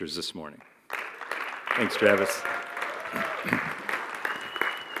This morning. Thanks, Travis.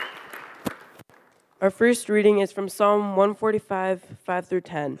 Our first reading is from Psalm 145, 5 through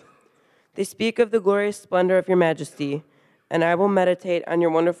 10. They speak of the glorious splendor of your majesty, and I will meditate on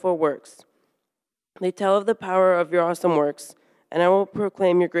your wonderful works. They tell of the power of your awesome works, and I will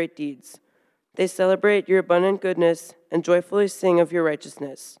proclaim your great deeds. They celebrate your abundant goodness and joyfully sing of your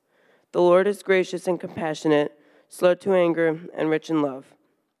righteousness. The Lord is gracious and compassionate, slow to anger, and rich in love.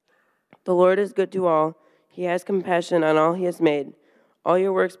 The Lord is good to all. He has compassion on all he has made. All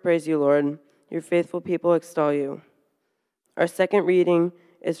your works praise you, Lord. Your faithful people extol you. Our second reading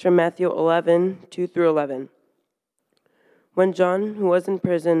is from Matthew 11, 2 through 11. When John, who was in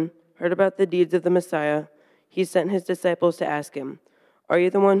prison, heard about the deeds of the Messiah, he sent his disciples to ask him, "Are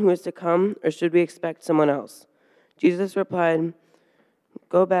you the one who is to come, or should we expect someone else?" Jesus replied,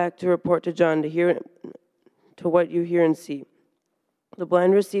 "Go back to report to John to what you hear and see. The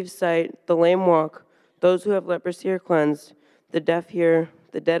blind receive sight, the lame walk, those who have leprosy are cleansed, the deaf hear,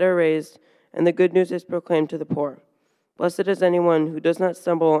 the dead are raised, and the good news is proclaimed to the poor. Blessed is anyone who does not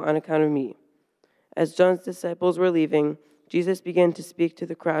stumble on account of me." As John's disciples were leaving, Jesus began to speak to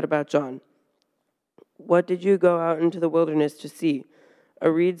the crowd about John. "What did you go out into the wilderness to see?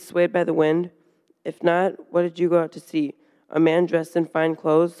 A reed swayed by the wind? If not, what did you go out to see? A man dressed in fine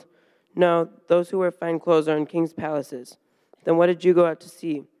clothes? No, those who wear fine clothes are in king's palaces. Then what did you go out to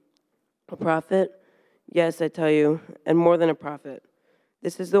see? A prophet? Yes, I tell you, and more than a prophet.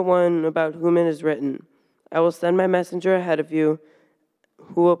 This is the one about whom it is written, 'I will send my messenger ahead of you,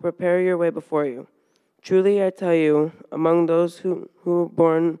 who will prepare your way before you.' Truly I tell you, among those who were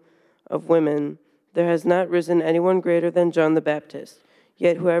born of women, there has not risen anyone greater than John the Baptist.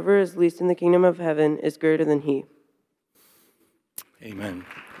 Yet whoever is least in the kingdom of heaven is greater than he." Amen.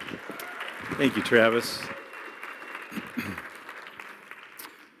 Thank you, Travis.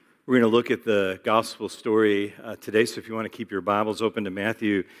 We're going to look at the gospel story today, so if you want to keep your Bibles open to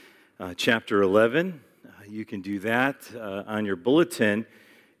Matthew chapter 11, you can do that on your bulletin.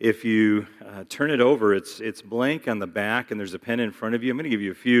 If you turn it over, it's blank on the back, and there's a pen in front of you. I'm going to give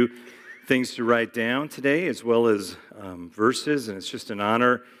you a few things to write down today, as well as verses, and it's just an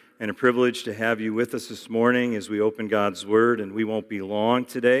honor and a privilege to have you with us this morning as we open God's Word, and we won't be long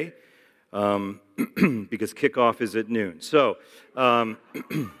today because kickoff is at noon. So,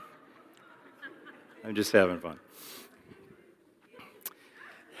 I'm just having fun.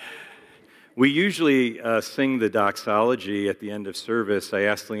 We usually sing the doxology at the end of service. I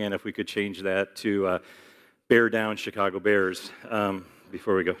asked Leanne if we could change that to Bear Down, Chicago Bears,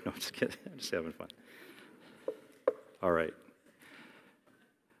 before we go. No, I'm just kidding. I'm just having fun. All right.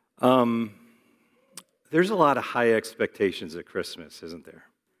 There's a lot of high expectations at Christmas, isn't there?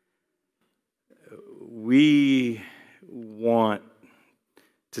 We want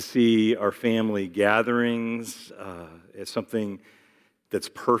to see our family gatherings as something that's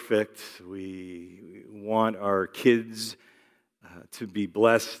perfect. We want our kids to be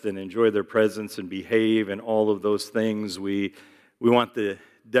blessed and enjoy their presence and behave and all of those things. We want the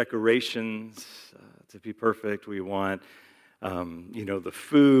decorations to be perfect. We want, the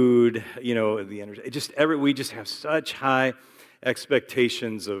food, the energy. We just have such high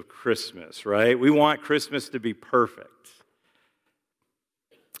expectations of Christmas, right? We want Christmas to be perfect.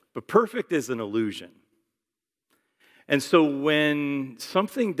 But perfect is an illusion. And so when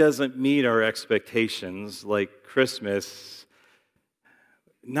something doesn't meet our expectations, like Christmas,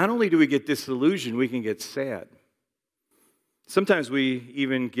 not only do we get disillusioned, we can get sad. Sometimes we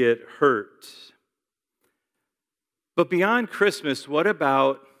even get hurt. But beyond Christmas, what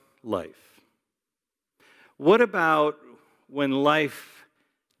about life? What about when life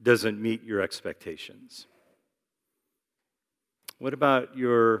doesn't meet your expectations? What about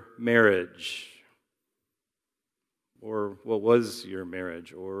your marriage? Or what was your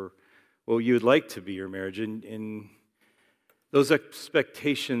marriage? Or what you would like to be your marriage? And those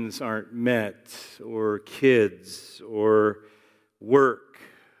expectations aren't met, or kids, or work,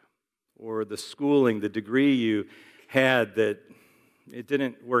 or the schooling, the degree you had that it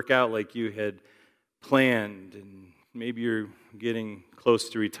didn't work out like you had planned. And maybe you're getting close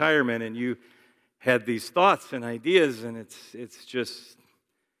to retirement and you had these thoughts and ideas, and it's just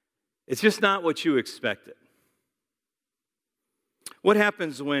not what you expected. What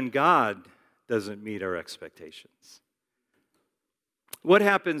happens when God doesn't meet our expectations? What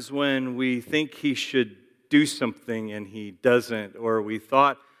happens when we think He should do something and He doesn't, or we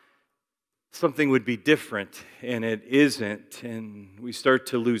thought something would be different and it isn't, and we start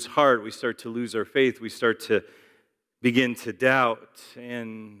to lose heart, we start to lose our faith, we start to begin to doubt.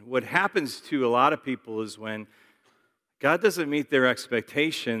 And what happens to a lot of people is when God doesn't meet their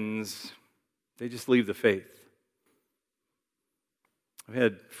expectations, they just leave the faith. I've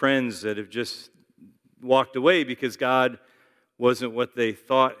had friends that have just walked away because God wasn't what they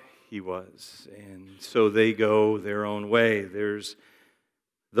thought He was, and so they go their own way. There's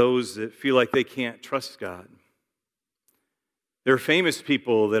those that feel like they can't trust God. There are famous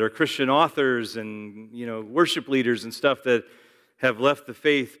people that are Christian authors and, worship leaders and stuff that have left the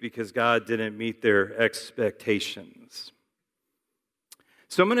faith because God didn't meet their expectations.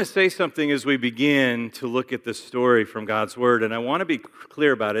 So I'm going to say something as we begin to look at this story from God's Word, and I want to be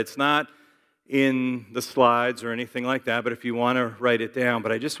clear about it. It's not in the slides or anything like that, but if you want to write it down.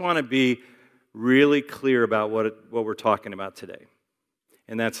 But I just want to be really clear about what we're talking about today.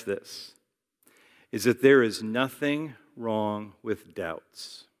 And that's this, is that there is nothing wrong with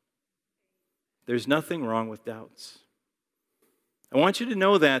doubts. There's nothing wrong with doubts. I want you to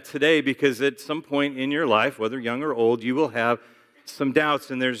know that today because at some point in your life, whether young or old, you will have some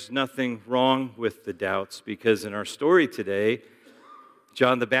doubts, and there's nothing wrong with the doubts because in our story today,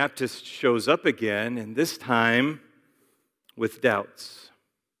 John the Baptist shows up again, and this time with doubts.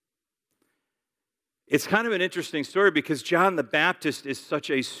 It's kind of an interesting story because John the Baptist is such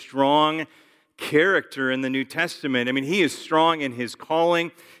a strong character in the New Testament. I mean, he is strong in his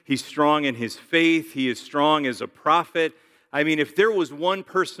calling. He's strong in his faith. He is strong as a prophet. I mean, if there was one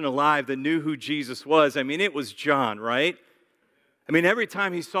person alive that knew who Jesus was, it was John, right? Every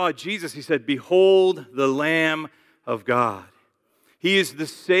time he saw Jesus, he said, "Behold the Lamb of God." He is the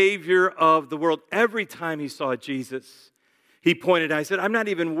Savior of the world. Every time he saw Jesus, he pointed out, he said, "I'm not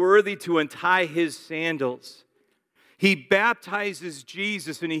even worthy to untie his sandals." He baptizes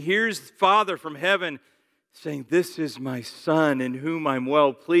Jesus, and he hears Father from heaven saying, "This is my Son in whom I'm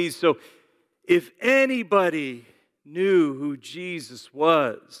well pleased." So if anybody knew who Jesus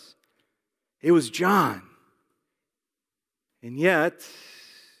was, it was John. And yet,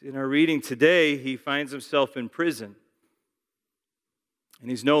 in our reading today, he finds himself in prison. And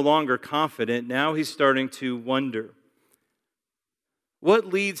he's no longer confident. Now he's starting to wonder. What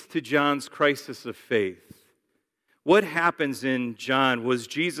leads to John's crisis of faith? What happens in John? Was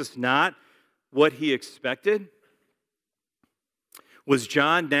Jesus not what he expected? Was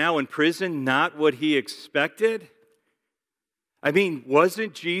John now in prison not what he expected?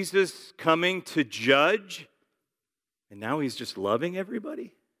 Wasn't Jesus coming to judge? And now he's just loving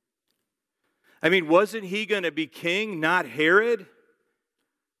everybody? Wasn't he going to be king, not Herod?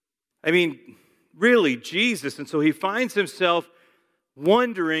 Really, Jesus. And so he finds himself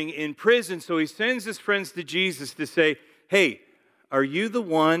wondering in prison. So he sends his friends to Jesus to say, "Hey, are you the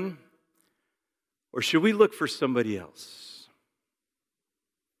one, or should we look for somebody else?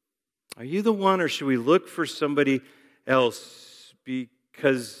 Are you the one, or should we look for somebody else?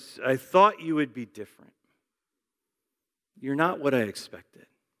 Because I thought you would be different. You're not what I expected."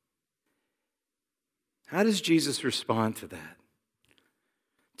 How does Jesus respond to that?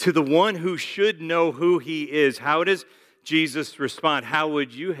 To the one who should know who he is, how does Jesus respond? How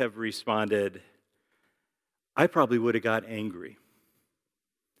would you have responded? I probably would have got angry.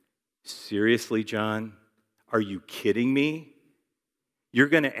 "Seriously, John? Are you kidding me? You're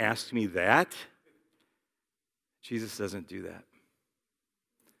going to ask me that?" Jesus doesn't do that.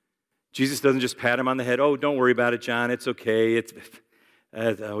 Jesus doesn't just pat him on the head. "Oh, don't worry about it, John. It's okay.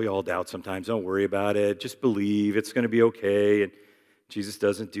 We all doubt sometimes. Don't worry about it. Just believe. It's going to be okay." And Jesus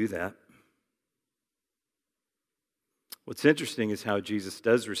doesn't do that. What's interesting is how Jesus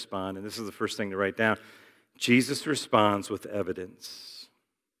does respond, and this is the first thing to write down. Jesus responds with evidence.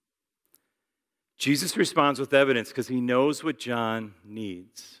 Jesus responds with evidence because he knows what John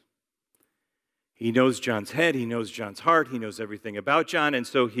needs. He knows John's head, he knows John's heart, he knows everything about John, and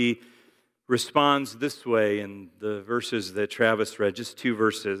so he responds this way in the verses that Travis read, just 2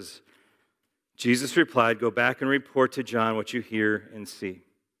 verses. Jesus replied, "Go back and report to John what you hear and see.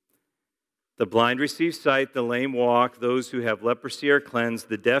 The blind receive sight, the lame walk, those who have leprosy are cleansed,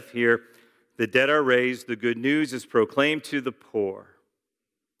 the deaf hear, the dead are raised, the good news is proclaimed to the poor.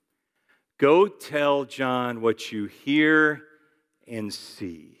 Go tell John what you hear and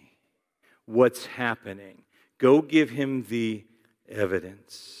see, what's happening. Go give him the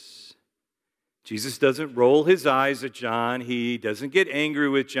evidence." Jesus doesn't roll his eyes at John. He doesn't get angry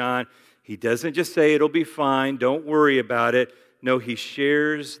with John. He doesn't just say, "It'll be fine, don't worry about it." No, he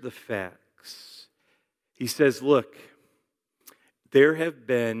shares the facts. He says, "Look, there have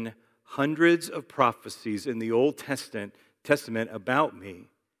been hundreds of prophecies in the Old Testament about me,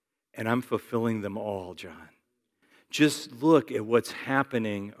 and I'm fulfilling them all, John. Just look at what's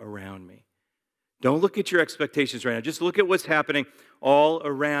happening around me. Don't look at your expectations right now. Just look at what's happening all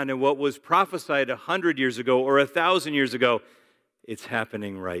around and what was prophesied 100 years ago or 1,000 years ago. It's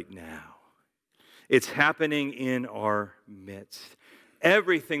happening right now. It's happening in our midst.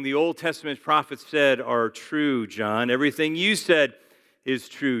 Everything the Old Testament prophets said are true, John. Everything you said is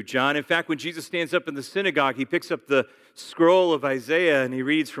true, John. In fact, when Jesus stands up in the synagogue, he picks up the scroll of Isaiah and he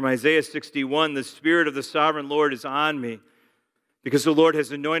reads from Isaiah 61, "The Spirit of the Sovereign Lord is on me, because the Lord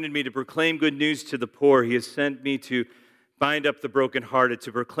has anointed me to proclaim good news to the poor. He has sent me to bind up the brokenhearted,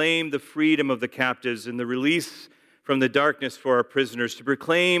 to proclaim the freedom of the captives and the release from the darkness for our prisoners, to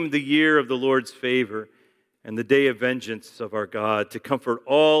proclaim the year of the Lord's favor and the day of vengeance of our God, to comfort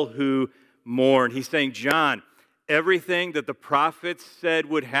all who mourn." He's saying, John, everything that the prophets said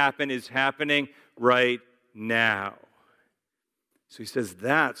would happen is happening right now. So he says,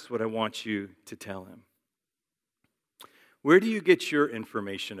 that's what I want you to tell him. Where do you get your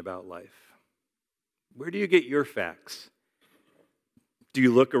information about life? Where do you get your facts? Do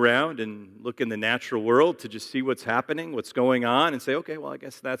you look around and look in the natural world to just see what's happening, what's going on, and say, okay, well, I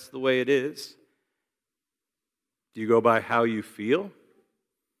guess that's the way it is? Do you go by how you feel?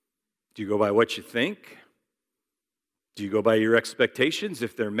 Do you go by what you think? Do you go by your expectations?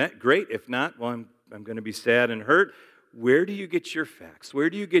 If they're met, great. If not, well, I'm going to be sad and hurt. Where do you get your facts? Where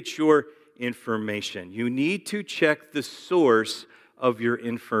do you get your information? You need to check the source of your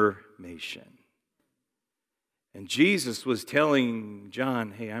information. And Jesus was telling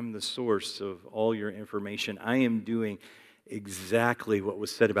John, hey, I'm the source of all your information. I am doing exactly what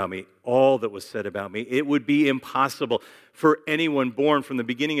was said about me, all that was said about me. It would be impossible for anyone born from the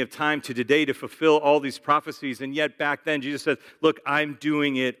beginning of time to today to fulfill all these prophecies. And yet back then, Jesus said, look, I'm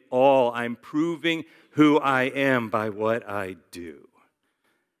doing it all. I'm proving who I am by what I do.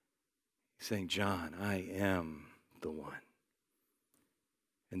 He's saying, John, I am the one.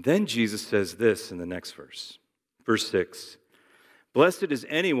 And then Jesus says this in the next verse. Verse 6, "Blessed is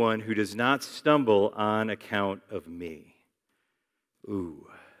anyone who does not stumble on account of me." Ooh.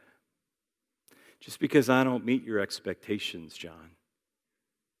 Just because I don't meet your expectations, John.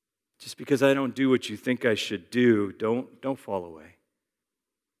 Just because I don't do what you think I should do, don't fall away.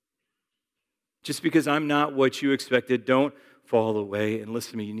 Just because I'm not what you expected, don't fall away. And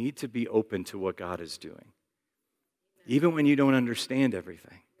listen to me, you need to be open to what God is doing. Even when you don't understand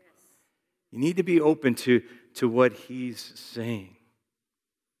everything. You need to be open to what he's saying.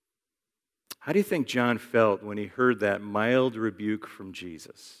 How do you think John felt when he heard that mild rebuke from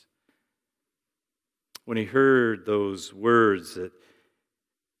Jesus? When he heard those words that,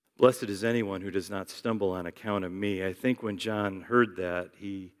 blessed is anyone who does not stumble on account of me. I think when John heard that,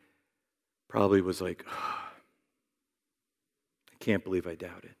 he probably was like, oh, I can't believe I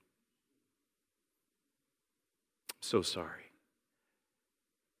doubted. I'm so sorry.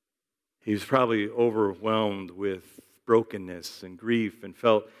 He was probably overwhelmed with brokenness and grief and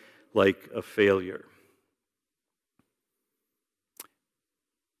felt like a failure.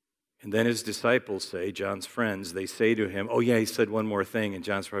 And then his disciples say, John's friends, they say to him, oh yeah, he said one more thing. And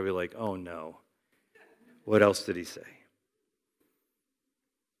John's probably like, oh no. What else did he say?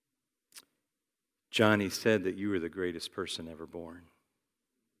 John, he said that you were the greatest person ever born.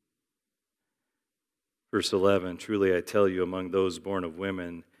 Verse 11, truly I tell you, among those born of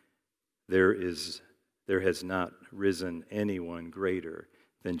women, there has not risen anyone greater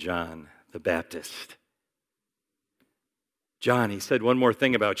than John the Baptist. John, he said one more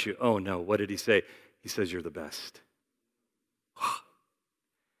thing about you. Oh no, what did he say? He says you're the best.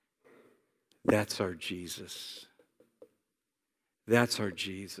 That's our Jesus. That's our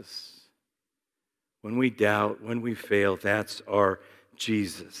Jesus. When we doubt, when we fail, that's our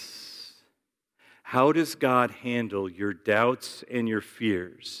Jesus. How does God handle your doubts and your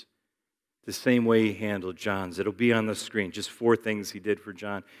fears? The same way he handled John's. It'll be on the screen. Just 4 things he did for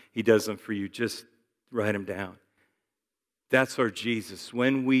John. He does them for you. Just write them down. That's our Jesus.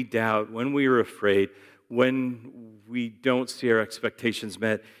 When we doubt, when we are afraid, when we don't see our expectations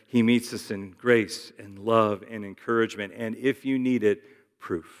met, he meets us in grace and love and encouragement. And if you need it,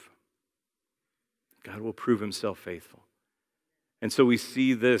 proof. God will prove himself faithful. And so we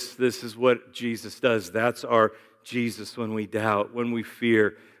see this. This is what Jesus does. That's our Jesus. When we doubt, when we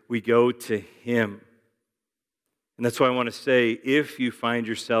fear, we go to him. And that's why I want to say, if you find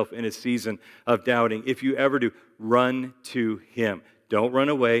yourself in a season of doubting, if you ever do, run to him. Don't run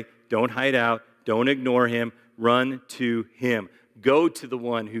away. Don't hide out. Don't ignore him. Run to him. Go to the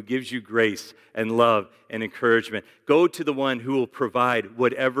one who gives you grace and love and encouragement. Go to the one who will provide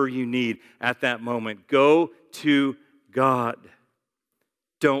whatever you need at that moment. Go to God.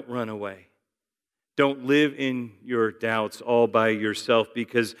 Don't run away. Don't live in your doubts all by yourself,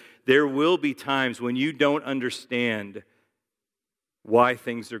 because there will be times when you don't understand why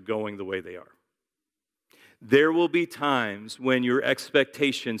things are going the way they are. There will be times when your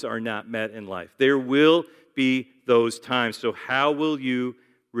expectations are not met in life. There will be those times. So how will you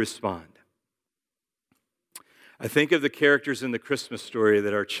respond? I think of the characters in the Christmas story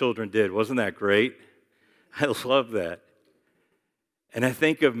that our children did. Wasn't that great? I love that. And I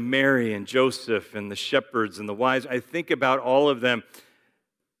think of Mary and Joseph and the shepherds and the wise. I think about all of them,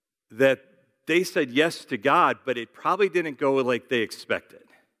 that they said yes to God, but it probably didn't go like they expected.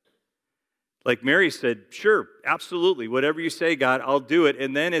 Like Mary said, sure, absolutely, whatever you say, God, I'll do it.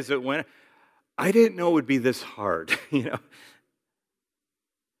 And then as it went, I didn't know it would be this hard,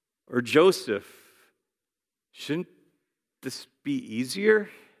 Or Joseph, shouldn't this be easier?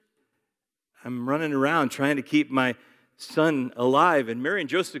 I'm running around trying to keep my son alive. And Mary and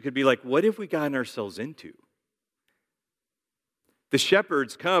Joseph could be like, what have we gotten ourselves into? The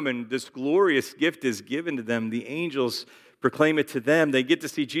shepherds come and this glorious gift is given to them. The angels proclaim it to them. They get to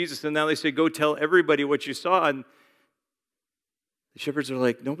see Jesus, and now they say, go tell everybody what you saw. And the shepherds are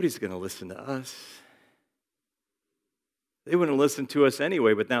like, nobody's going to listen to us. They wouldn't listen to us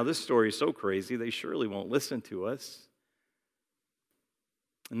anyway, but now this story is so crazy, they surely won't listen to us.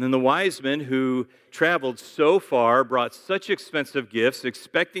 And then the wise men who traveled so far, brought such expensive gifts,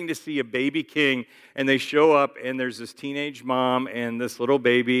 expecting to see a baby king, and they show up, and there's this teenage mom and this little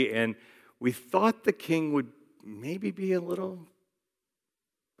baby, and we thought the king would maybe be a little,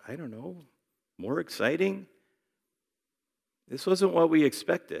 more exciting. This wasn't what we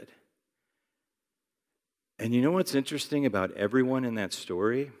expected. And you know what's interesting about everyone in that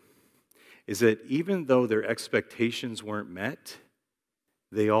story is that even though their expectations weren't met,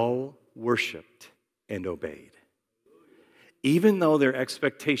 they all worshiped and obeyed. Even though their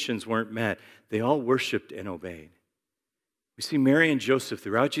expectations weren't met, they all worshiped and obeyed. We see Mary and Joseph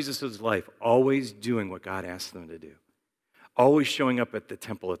throughout Jesus' life always doing what God asked them to do. Always showing up at the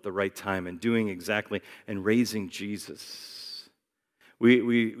temple at the right time and doing exactly and raising Jesus.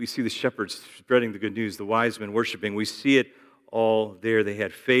 We see the shepherds spreading the good news, the wise men worshiping. We see it all there. They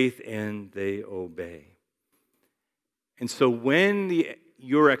had faith and they obey. And so when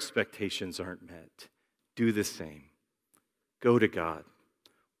your expectations aren't met, do the same. Go to God,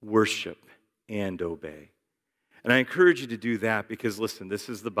 worship, and obey. And I encourage you to do that because, listen, this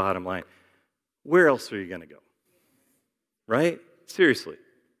is the bottom line. Where else are you going to go? Right? Seriously.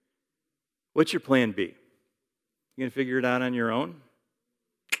 What's your plan B? You going to figure it out on your own?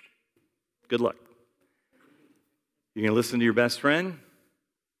 Good luck. You're going to listen to your best friend?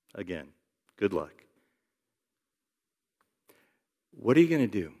 Again, good luck. What are you going to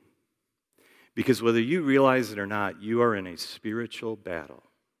do? Because whether you realize it or not, you are in a spiritual battle.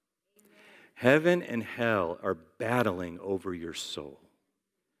 Heaven and hell are battling over your soul.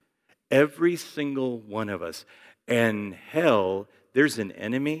 Every single one of us. And hell, there's an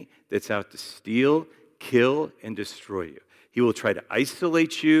enemy that's out to steal, kill, and destroy you. He will try to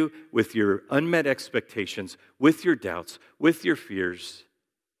isolate you with your unmet expectations, with your doubts, with your fears.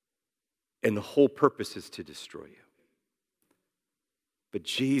 And the whole purpose is to destroy you. But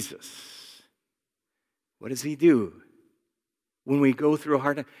Jesus, what does he do when we go through a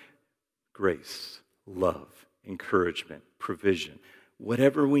hard time? Grace, love, encouragement, provision,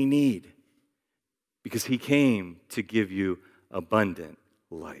 whatever we need. Because he came to give you abundant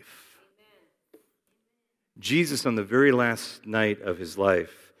life. Amen. Jesus, on the very last night of his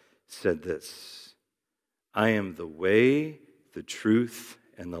life, said this, I am the way, the truth,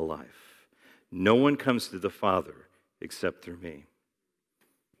 and the life. No one comes to the Father except through me.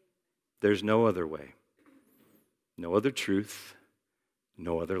 There's no other way, no other truth,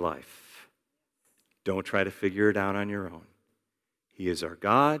 no other life. Don't try to figure it out on your own. He is our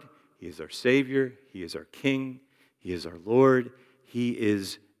God. He is our Savior. He is our King. He is our Lord. He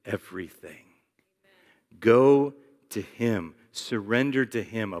is everything. Amen. Go to him. Surrender to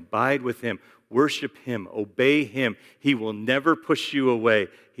him. Abide with him. Worship him. Obey him. He will never push you away.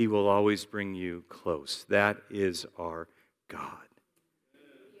 He will always bring you close. That is our God.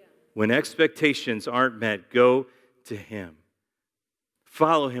 When expectations aren't met, go to him.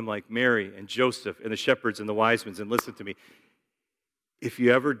 Follow him like Mary and Joseph and the shepherds and the wise men. And listen to me. If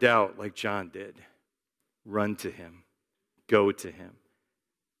you ever doubt like John did, run to him. Go to him.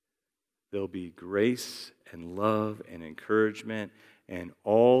 There'll be grace and love and encouragement, and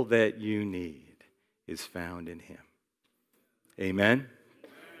all that you need is found in him. Amen?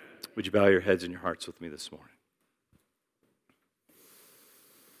 Would you bow your heads and your hearts with me this morning?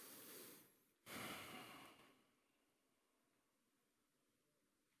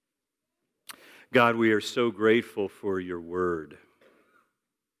 God, we are so grateful for your word.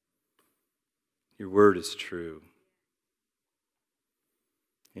 Your word is true.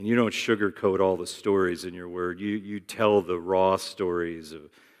 And you don't sugarcoat all the stories in your word. You tell the raw stories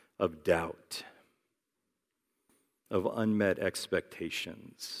of doubt, of unmet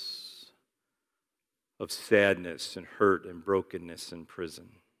expectations, of sadness and hurt and brokenness in prison.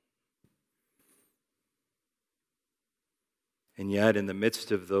 And yet, in the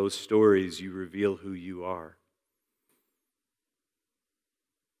midst of those stories, you reveal who you are.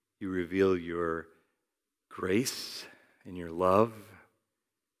 You reveal your grace and your love.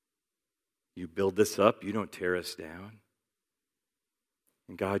 You build us up. You don't tear us down.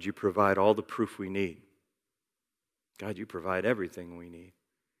 And God, you provide all the proof we need. God, you provide everything we need.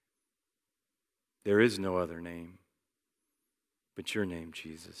 There is no other name but your name,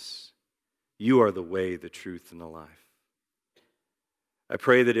 Jesus. You are the way, the truth, and the life. I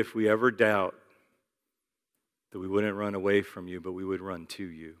pray that if we ever doubt, that we wouldn't run away from you, but we would run to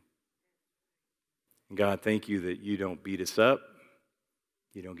you. And God, thank you that you don't beat us up.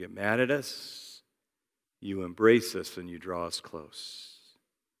 You don't get mad at us. You embrace us and you draw us close.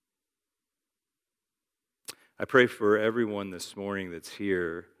 I pray for everyone this morning that's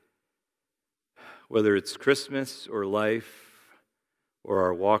here, whether it's Christmas or life or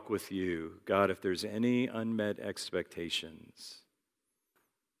our walk with you. God, if there's any unmet expectations,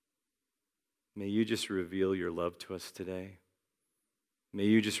 may you just reveal your love to us today. May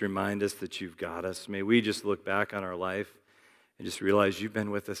you just remind us that you've got us. May we just look back on our life and just realize you've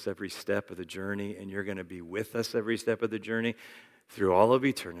been with us every step of the journey, and you're going to be with us every step of the journey through all of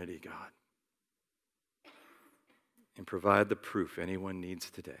eternity, God. And provide the proof anyone needs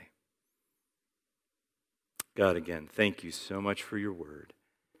today. God, again, thank you so much for your word.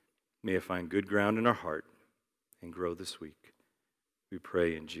 May it find good ground in our heart and grow this week. We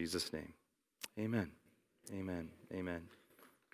pray in Jesus' name. Amen. Amen. Amen.